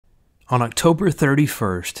On October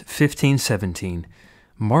 31st, 1517,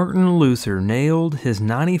 Martin Luther nailed his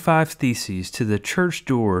 95 Theses to the church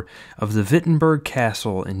door of the Wittenberg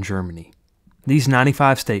Castle in Germany. These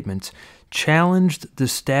 95 statements challenged the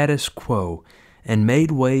status quo and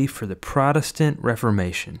made way for the Protestant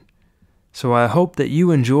Reformation. So I hope that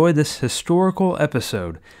you enjoy this historical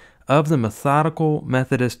episode of the Methodical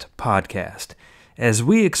Methodist podcast as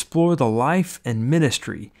we explore the life and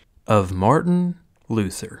ministry of Martin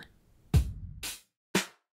Luther.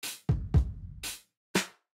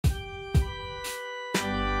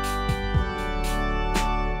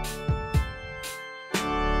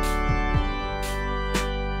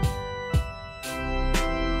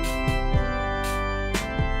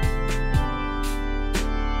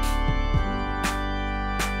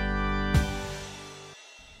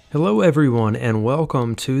 Hello, everyone, and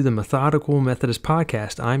welcome to the Methodical Methodist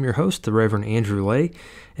Podcast. I'm your host, the Reverend Andrew Lay,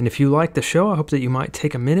 and if you like the show, I hope that you might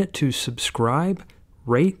take a minute to subscribe,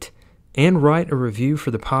 rate, and write a review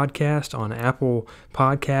for the podcast on Apple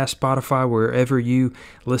Podcasts, Spotify, wherever you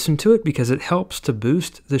listen to it, because it helps to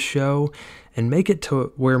boost the show and make it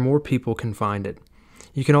to where more people can find it.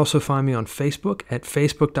 You can also find me on Facebook at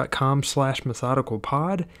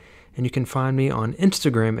facebook.com/methodicalpod, and you can find me on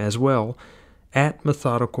Instagram as well, at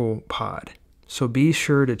Methodical Pod. So be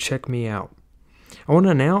sure to check me out. I want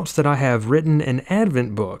to announce that I have written an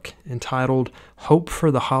Advent book entitled Hope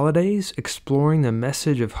for the Holidays, Exploring the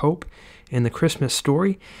Message of Hope in the Christmas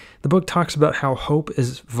Story. The book talks about how hope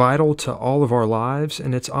is vital to all of our lives,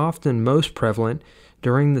 and it's often most prevalent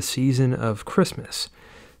during the season of Christmas.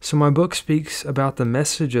 So my book speaks about the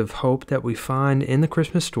message of hope that we find in the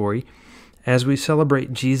Christmas story as we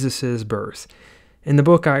celebrate Jesus' birth. In the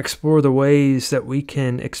book, I explore the ways that we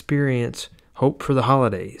can experience hope for the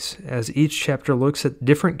holidays, as each chapter looks at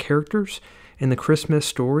different characters in the Christmas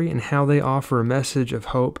story and how they offer a message of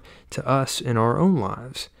hope to us in our own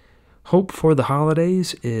lives. Hope for the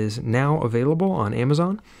Holidays is now available on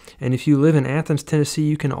Amazon, and if you live in Athens, Tennessee,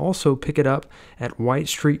 you can also pick it up at White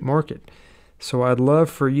Street Market. So I'd love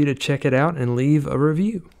for you to check it out and leave a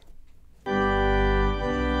review.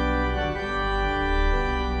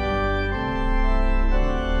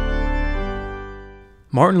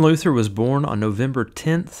 Martin Luther was born on November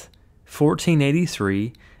 10th,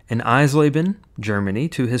 1483, in Eisleben, Germany,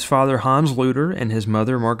 to his father Hans Luther and his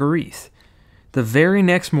mother Marguerite. The very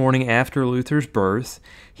next morning after Luther's birth,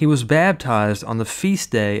 he was baptized on the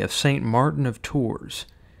feast day of St. Martin of Tours.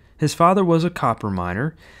 His father was a copper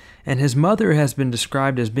miner, and his mother has been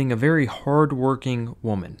described as being a very hard-working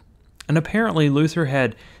woman. And apparently Luther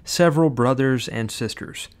had several brothers and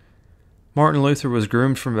sisters. Martin Luther was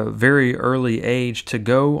groomed from a very early age to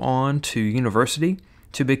go on to university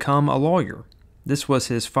to become a lawyer. This was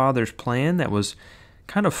his father's plan that was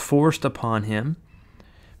kind of forced upon him.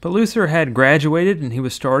 But Luther had graduated and he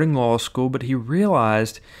was starting law school, but he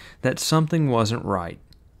realized that something wasn't right.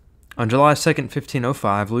 On July 2nd,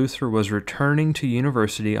 1505, Luther was returning to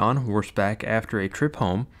university on horseback after a trip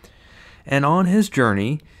home, and on his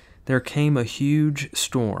journey there came a huge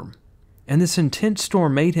storm. And this intense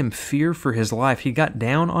storm made him fear for his life. He got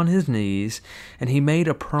down on his knees and he made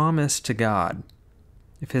a promise to God.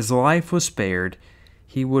 If his life was spared,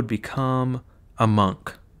 he would become a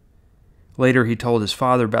monk. Later, he told his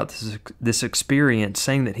father about this experience,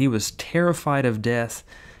 saying that he was terrified of death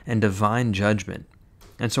and divine judgment.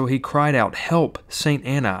 And so he cried out, "Help, Saint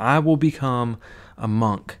Anna, I will become a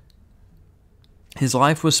monk." His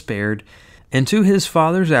life was spared, and to his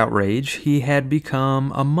father's outrage, he had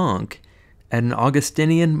become a monk at an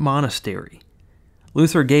Augustinian monastery.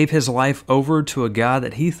 Luther gave his life over to a God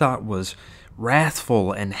that he thought was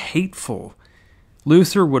wrathful and hateful.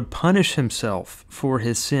 Luther would punish himself for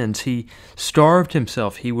his sins. He starved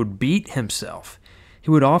himself. He would beat himself.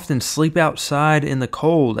 He would often sleep outside in the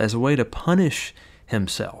cold as a way to punish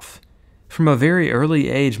himself. From a very early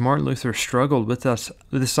age, Martin Luther struggled with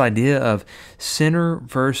this idea of sinner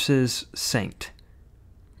versus saint.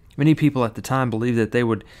 Many people at the time believed that they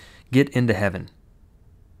would get into heaven.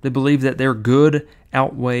 They believed that their good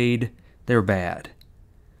outweighed their bad.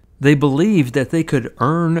 They believed that they could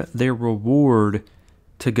earn their reward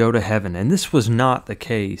to go to heaven, and this was not the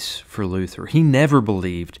case for Luther. He never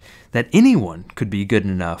believed that anyone could be good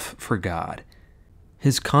enough for God.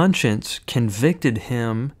 His conscience convicted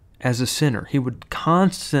him as a sinner. He would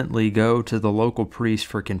constantly go to the local priest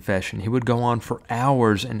for confession. He would go on for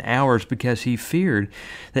hours and hours because he feared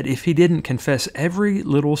that if he didn't confess every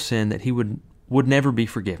little sin that he would never be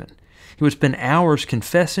forgiven. He would spend hours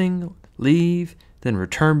confessing, leave, then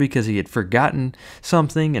return because he had forgotten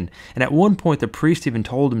something. And at one point, the priest even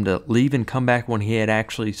told him to leave and come back when he had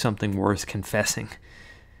actually something worth confessing.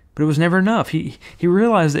 But it was never enough. He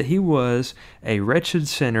realized that he was a wretched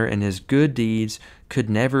sinner and his good deeds could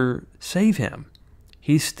never save him.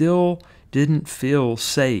 He still didn't feel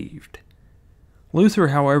saved. Luther,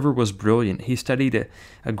 however, was brilliant. He studied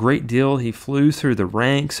a great deal. He flew through the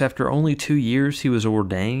ranks. After only 2 years, he was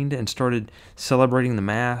ordained and started celebrating the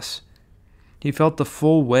Mass. He felt the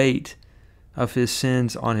full weight of his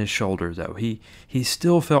sins on his shoulder, though. He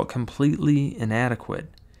still felt completely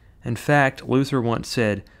inadequate. In fact, Luther once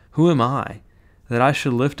said, "Who am I, that I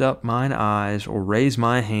should lift up mine eyes or raise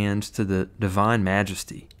my hands to the divine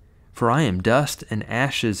majesty? For I am dust and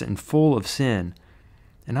ashes and full of sin,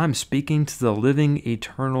 and I am speaking to the living,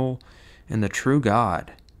 eternal, and the true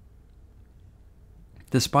God."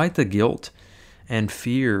 Despite the guilt and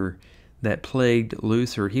fear that plagued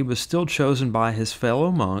Luther, he was still chosen by his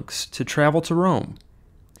fellow monks to travel to Rome.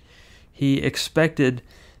 He expected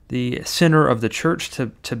the center of the church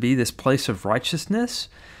to be this place of righteousness,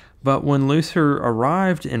 but when Luther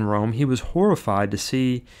arrived in Rome, he was horrified to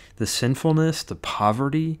see the sinfulness, the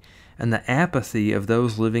poverty, and the apathy of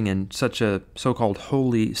those living in such a so-called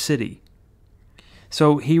holy city.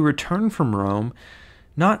 So he returned from Rome,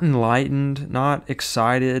 not enlightened, not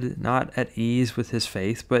excited, not at ease with his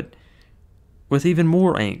faith, but with even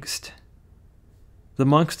more angst. The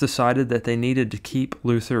monks decided that they needed to keep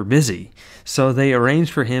Luther busy, so they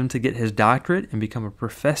arranged for him to get his doctorate and become a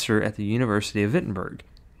professor at the University of Wittenberg.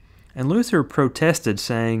 And Luther protested,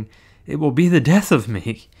 saying, "It will be the death of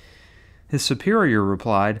me." His superior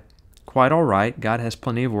replied, "Quite all right, God has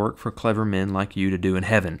plenty of work for clever men like you to do in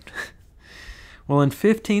heaven." Well, in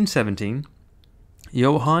 1517,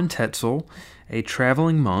 Johann Tetzel, a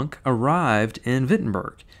traveling monk, arrived in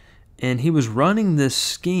Wittenberg, and he was running this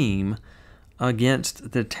scheme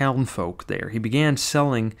against the townfolk there. He began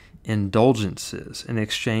selling indulgences in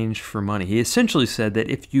exchange for money. He essentially said that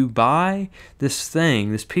if you buy this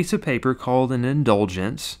thing, this piece of paper called an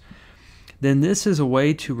indulgence, then this is a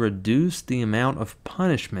way to reduce the amount of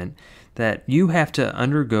punishment that you have to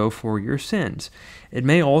undergo for your sins. It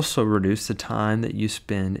may also reduce the time that you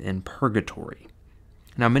spend in purgatory.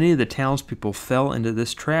 Now, many of the townspeople fell into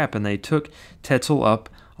this trap, and they took Tetzel up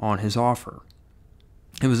on his offer.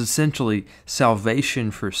 It was essentially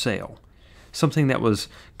salvation for sale, something that was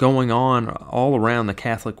going on all around the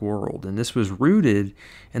Catholic world, and this was rooted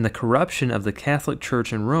in the corruption of the Catholic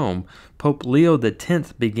Church in Rome. Pope Leo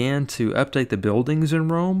X began to update the buildings in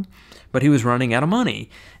Rome, but he was running out of money,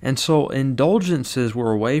 and so indulgences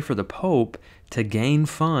were a way for the Pope to gain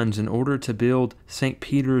funds in order to build St.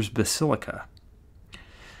 Peter's Basilica.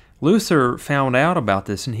 Luther found out about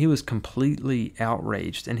this, and he was completely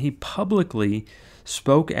outraged, and he publicly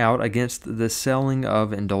spoke out against the selling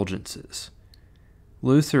of indulgences.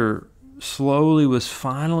 Luther slowly was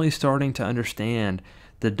finally starting to understand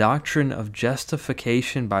the doctrine of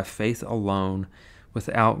justification by faith alone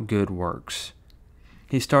without good works.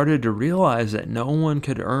 He started to realize that no one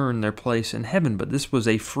could earn their place in heaven, but this was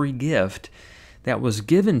a free gift that was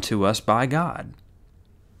given to us by God.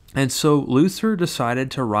 And so Luther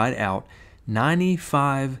decided to write out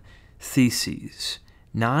 95 theses,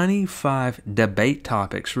 95 debate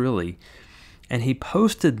topics, really, and he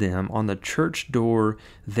posted them on the church door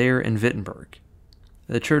there in Wittenberg.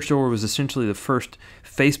 The church door was essentially the first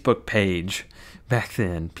Facebook page back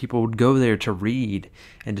then. People would go there to read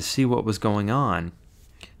and to see what was going on.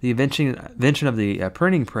 The invention of the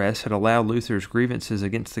printing press had allowed Luther's grievances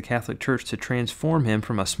against the Catholic Church to transform him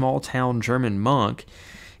from a small-town German monk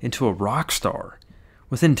into a rock star.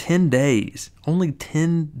 Within 10 days, only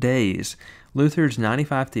 10 days, Luther's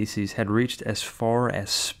 95 Theses had reached as far as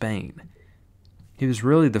Spain. He was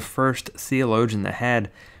really the first theologian that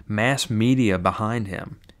had mass media behind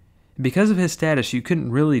him. Because of his status, you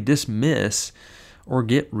couldn't really dismiss or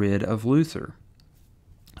get rid of Luther.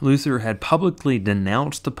 Luther had publicly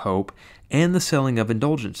denounced the Pope and the selling of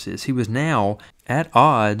indulgences. He was now at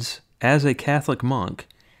odds, as a Catholic monk,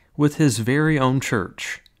 with his very own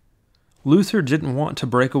church. Luther didn't want to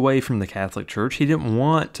break away from the Catholic Church. He didn't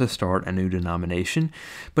want to start a new denomination,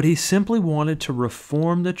 but he simply wanted to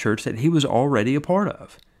reform the church that he was already a part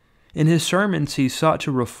of. In his sermons, he sought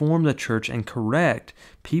to reform the church and correct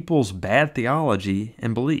people's bad theology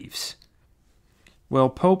and beliefs. Well,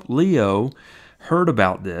 Pope Leo heard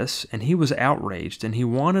about this, and he was outraged, and he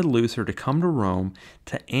wanted Luther to come to Rome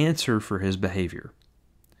to answer for his behavior.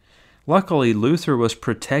 Luckily, Luther was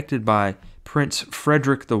protected by Prince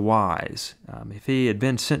Frederick the Wise. If he had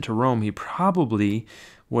been sent to Rome, he probably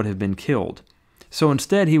would have been killed. So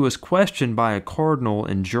instead, he was questioned by a cardinal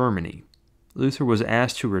in Germany. Luther was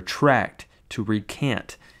asked to retract, to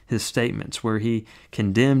recant his statements, where he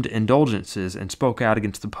condemned indulgences and spoke out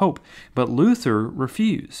against the Pope. But Luther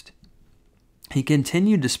refused. He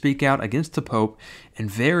continued to speak out against the Pope in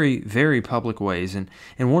very, very public ways. And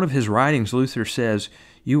in one of his writings, Luther says,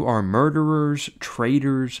 "You are murderers,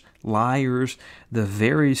 traitors, liars, the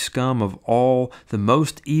very scum of all the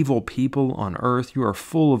most evil people on earth. You are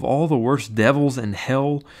full of all the worst devils in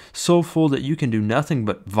hell, so full that you can do nothing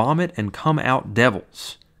but vomit and come out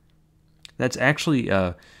devils." That's actually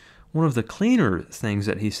one of the cleaner things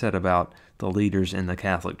that he said about the leaders in the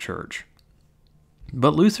Catholic Church.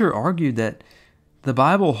 But Luther argued that the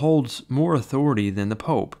Bible holds more authority than the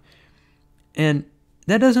Pope. And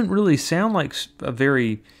that doesn't really sound like a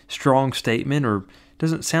very strong statement, or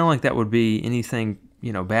doesn't sound like that would be anything,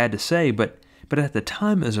 bad to say, but at the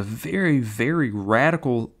time it was a very, very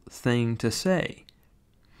radical thing to say.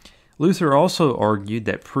 Luther also argued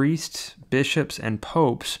that priests, bishops, and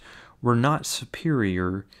popes were not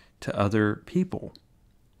superior to other people.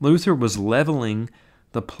 Luther was leveling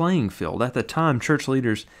the playing field. At the time, church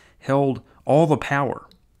leaders held all the power.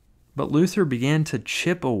 But Luther began to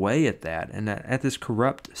chip away at that and at this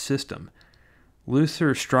corrupt system.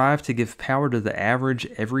 Luther strived to give power to the average,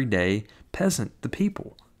 everyday peasant, the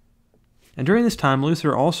people. And during this time,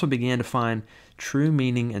 Luther also began to find true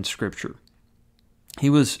meaning in Scripture. He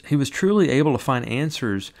was truly able to find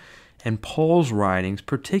answers in Paul's writings,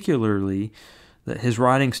 particularly his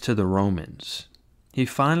writings to the Romans. He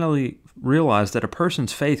finally realized that a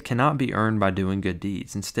person's faith cannot be earned by doing good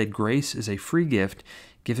deeds. Instead, grace is a free gift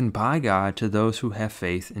given by God to those who have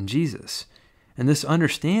faith in Jesus. And this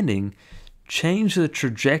understanding changed the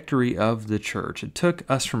trajectory of the church. It took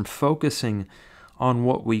us from focusing on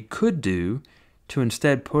what we could do to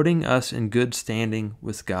instead putting us in good standing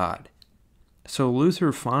with God. So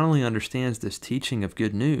Luther finally understands this teaching of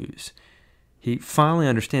good news. He finally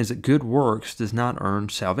understands that good works does not earn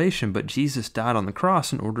salvation, but Jesus died on the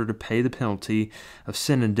cross in order to pay the penalty of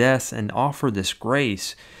sin and death and offer this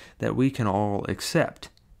grace that we can all accept.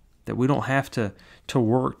 That we don't have to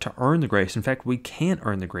work to earn the grace. In fact, we can't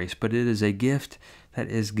earn the grace, but it is a gift that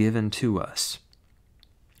is given to us.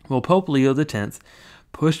 Well, Pope Leo X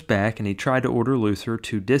pushed back, and he tried to order Luther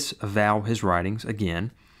to disavow his writings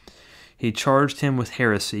again. He charged him with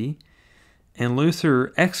heresy, and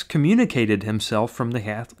Luther excommunicated himself from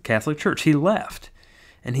the Catholic Church. He left,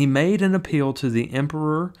 and he made an appeal to the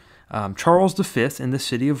Emperor Charles V in the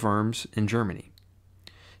city of Worms in Germany.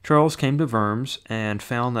 Charles came to Worms and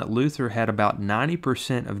found that Luther had about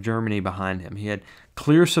 90% of Germany behind him. He had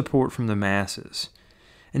clear support from the masses.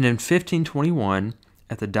 And in 1521,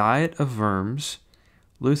 at the Diet of Worms,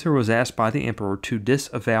 Luther was asked by the emperor to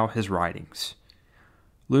disavow his writings.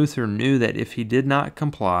 Luther knew that if he did not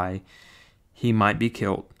comply, he might be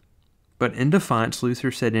killed. But in defiance,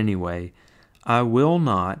 Luther said anyway, "I will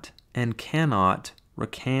not and cannot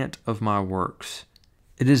recant of my works.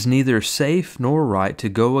 It is neither safe nor right to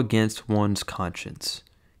go against one's conscience.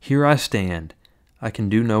 Here I stand. I can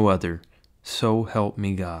do no other. So help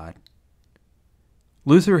me God."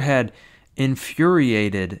 Luther had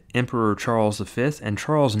infuriated Emperor Charles V, and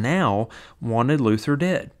Charles now wanted Luther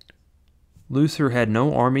dead. Luther had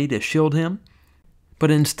no army to shield him,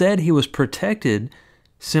 but instead he was protected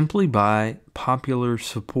simply by popular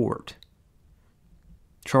support.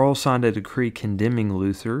 Charles signed a decree condemning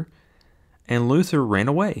Luther, and Luther ran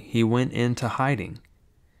away. He went into hiding.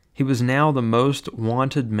 He was now the most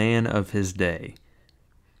wanted man of his day.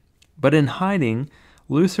 But in hiding,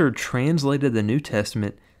 Luther translated the New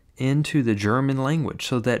Testament into the German language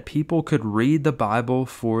so that people could read the Bible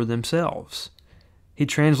for themselves. He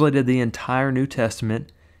translated the entire New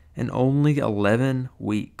Testament in only 11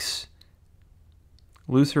 weeks.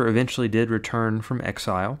 Luther eventually did return from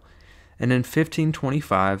exile, and in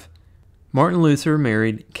 1525, Martin Luther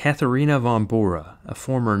married Katharina von Bora, a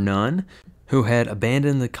former nun who had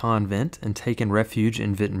abandoned the convent and taken refuge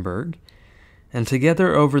in Wittenberg, and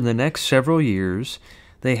together over the next several years,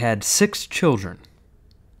 they had 6 children.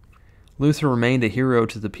 Luther remained a hero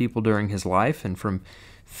to the people during his life, and from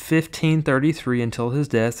 1533 until his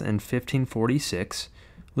death in 1546,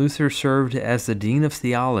 Luther served as the Dean of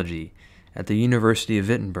Theology at the University of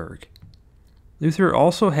Wittenberg. Luther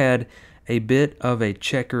also had a bit of a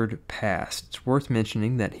checkered past. It's worth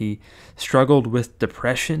mentioning that he struggled with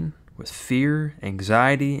depression, with fear,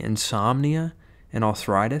 anxiety, insomnia, and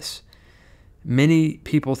arthritis. Many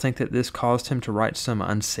people think that this caused him to write some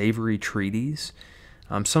unsavory treatises.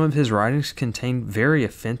 Some of his writings contain very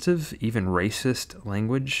offensive, even racist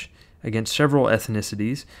language against several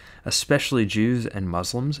ethnicities, especially Jews and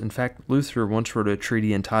Muslims. In fact, Luther once wrote a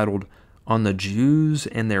treatise entitled "On the Jews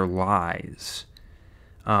and Their Lies."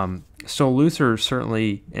 So Luther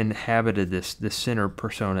certainly inhabited this sinner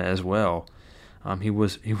persona as well. He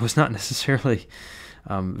was not necessarily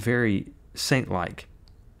very saint-like.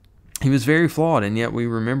 He was very flawed, and yet we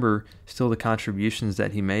remember still the contributions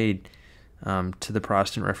that he made to the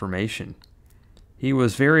Protestant Reformation. He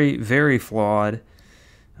was very, very flawed,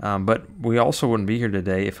 but we also wouldn't be here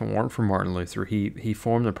today if it weren't for Martin Luther. He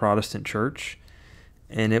formed the Protestant Church,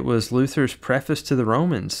 and it was Luther's preface to the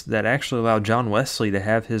Romans that actually allowed John Wesley to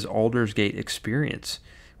have his Aldersgate experience,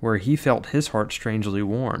 where he felt his heart strangely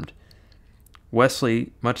warmed.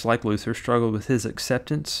 Wesley, much like Luther, struggled with his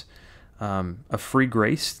acceptance of free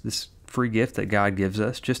grace, this free gift that God gives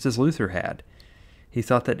us, just as Luther had. He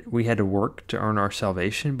thought that we had to work to earn our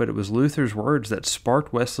salvation, but it was Luther's words that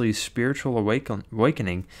sparked Wesley's spiritual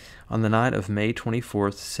awakening on the night of May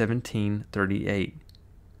 24th, 1738.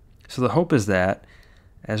 So the hope is that,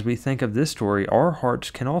 as we think of this story, our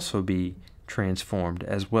hearts can also be transformed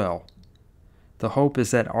as well. The hope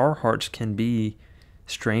is that our hearts can be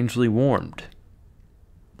strangely warmed.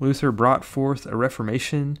 Luther brought forth a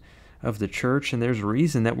reformation of the church, and there's a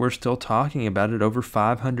reason that we're still talking about it over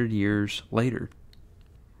 500 years later.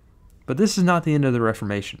 But this is not the end of the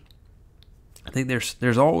Reformation. I think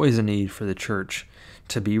there's always a need for the church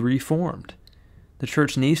to be reformed. The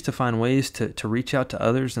church needs to find ways to reach out to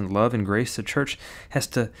others in love and grace. The church has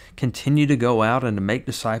to continue to go out and to make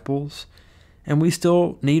disciples, and we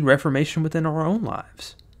still need reformation within our own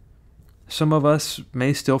lives. Some of us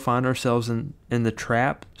may still find ourselves in the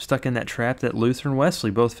trap, stuck in that trap that Luther and Wesley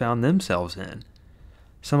both found themselves in.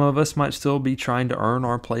 Some of us might still be trying to earn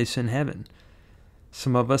our place in heaven.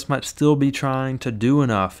 Some of us might still be trying to do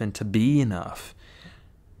enough and to be enough.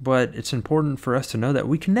 But it's important for us to know that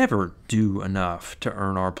we can never do enough to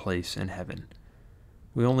earn our place in heaven.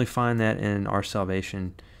 We only find that in our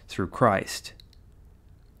salvation through Christ.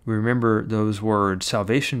 We remember those words,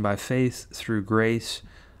 salvation by faith through grace,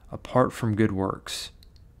 apart from good works.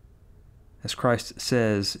 As Christ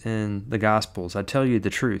says in the Gospels, I tell you the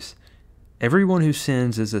truth, everyone who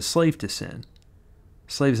sins is a slave to sin.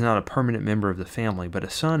 A slave is not a permanent member of the family, but a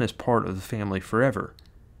son is part of the family forever.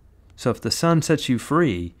 So if the Son sets you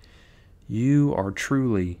free, you are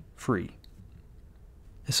truly free.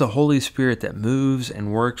 It's the Holy Spirit that moves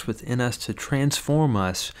and works within us to transform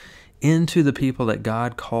us into the people that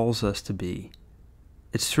God calls us to be.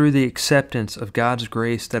 It's through the acceptance of God's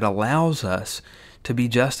grace that allows us to be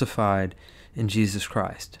justified in Jesus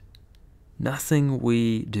Christ. Nothing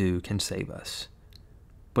we do can save us,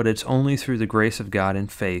 but it's only through the grace of God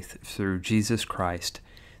and faith through Jesus Christ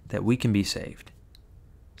that we can be saved.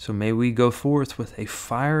 So may we go forth with a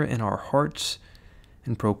fire in our hearts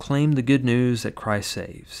and proclaim the good news that Christ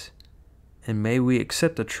saves. And may we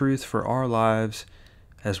accept the truth for our lives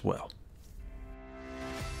as well.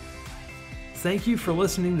 Thank you for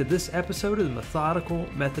listening to this episode of the Methodical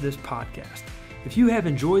Methodist Podcast. If you have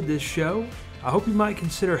enjoyed this show, I hope you might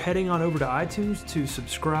consider heading on over to iTunes to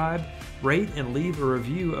subscribe, rate, and leave a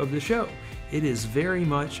review of the show. It is very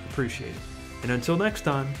much appreciated. And until next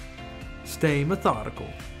time, stay methodical.